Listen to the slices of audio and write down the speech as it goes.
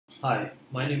Hi,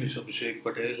 my name is Abhishek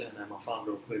Patel and I'm a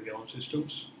founder of Webyawn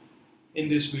Systems. In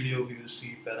this video, we will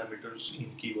see parameters in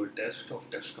keyword test of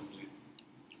TestComplete.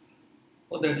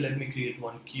 For that, let me create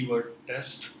one keyword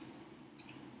test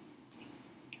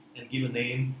and give a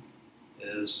name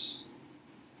as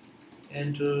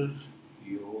enter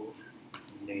your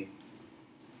name.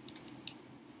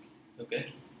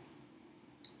 Okay.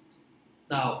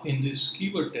 Now, in this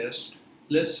keyword test,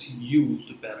 let's use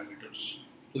the parameters.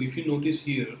 So if you notice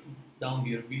here, down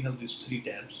here, we have these three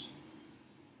tabs.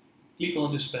 Click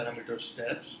on this parameters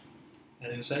tabs,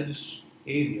 and inside this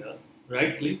area,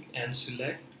 right click and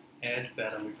select add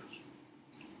parameters.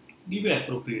 Give an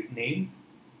appropriate name,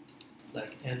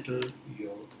 like enter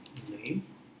your name,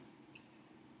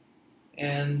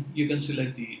 and you can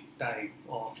select the type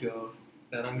of your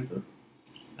parameter.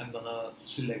 I'm gonna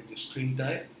select the string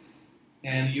type,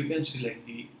 and you can select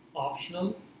the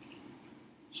optional.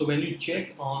 So when you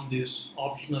check on this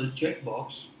optional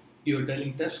checkbox, you're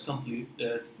telling TestComplete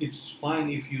that it's fine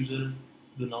if user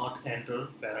do not enter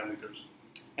parameters.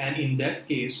 And in that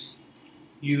case,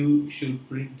 you should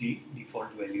print the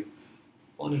default value.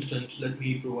 For instance, let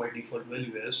me provide default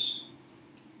value as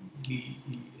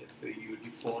DEFAU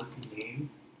default name.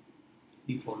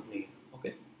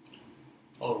 Okay.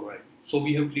 All right. So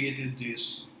we have created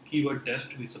this keyword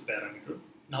test with a parameter.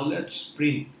 Now let's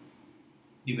print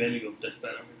the value of that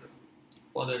parameter.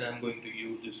 For that, I'm going to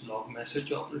use this log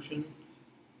message operation.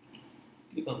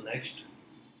 Click on next.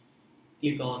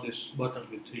 Click on this button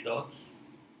with three dots,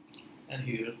 and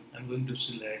here I'm going to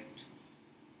select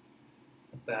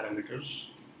the parameters.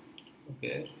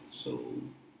 Okay, so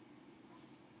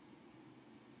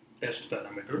test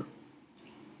parameter,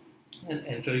 and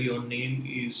enter your name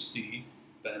is the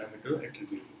parameter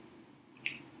attribute.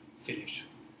 Finish.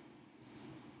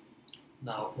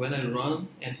 Now when I run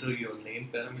enter your name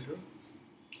parameter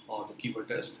or the keyword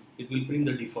test, it will print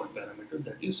the default parameter,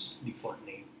 that is default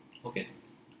name. Okay,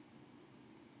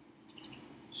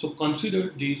 so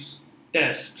consider this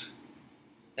test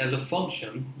as a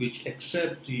function which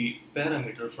accepts the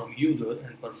parameter from user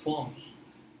and performs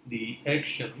the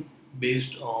action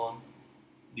based on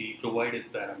the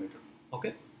provided parameter.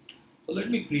 Okay, so let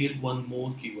me create one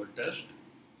more keyword test.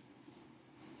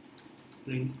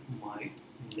 Print my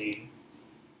name.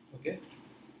 Okay,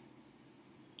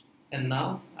 and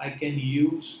now I can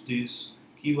use this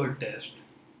keyword test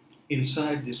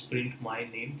inside this print my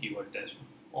name keyword test.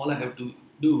 All I have to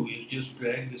do is just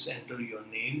drag this enter your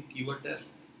name keyword test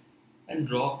and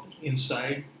drop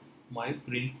inside my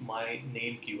print my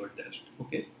name keyword test.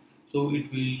 Okay, so it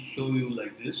will show you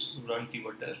like this: run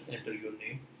keyword test, enter your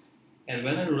name, and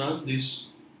when I run this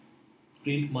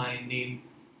print my name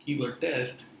keyword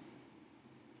test,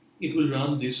 it will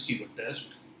run this keyword test.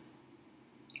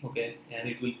 Okay, and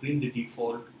it will print the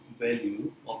default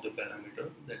value of the parameter,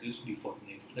 that is default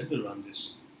name. Let me run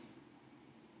this,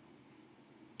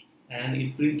 and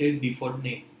it printed default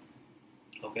name.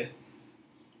 Okay,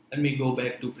 let me go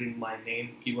back to print my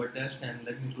name keyword test and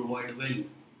let me provide a value.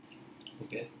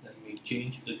 Okay, let me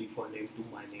change the default name to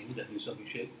my name, that is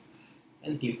Abhishek,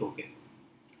 and click OK.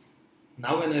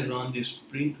 Now when I run this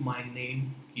print my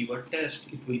name keyword test,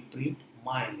 it will print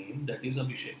my name, that is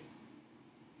Abhishek.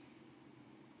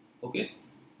 Okay,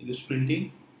 it is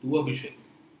printing to Abhishek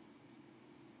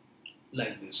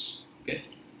like this. Okay,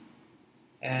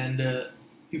 and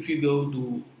if you go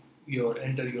to your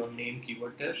enter your name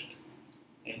keyword test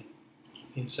and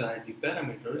inside the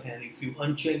parameter, and if you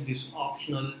uncheck this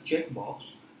optional checkbox,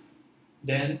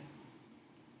 then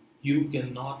you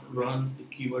cannot run the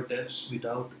keyword test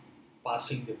without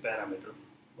passing the parameter.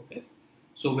 Okay,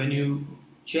 so when you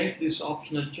check this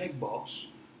optional checkbox,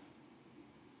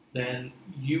 then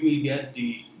you will get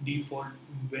the default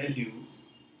value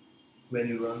when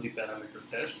you run the parameter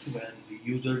test when the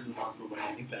user do not provide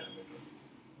any parameter.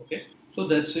 Okay, so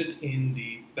that's it in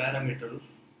the parameter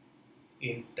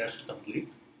in TestComplete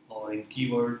or in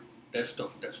keyword test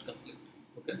of TestComplete.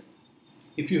 Okay,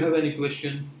 if you have any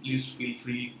question, please feel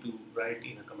free to write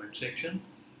in a comment section.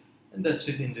 And that's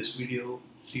it in this video.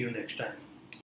 See you next time.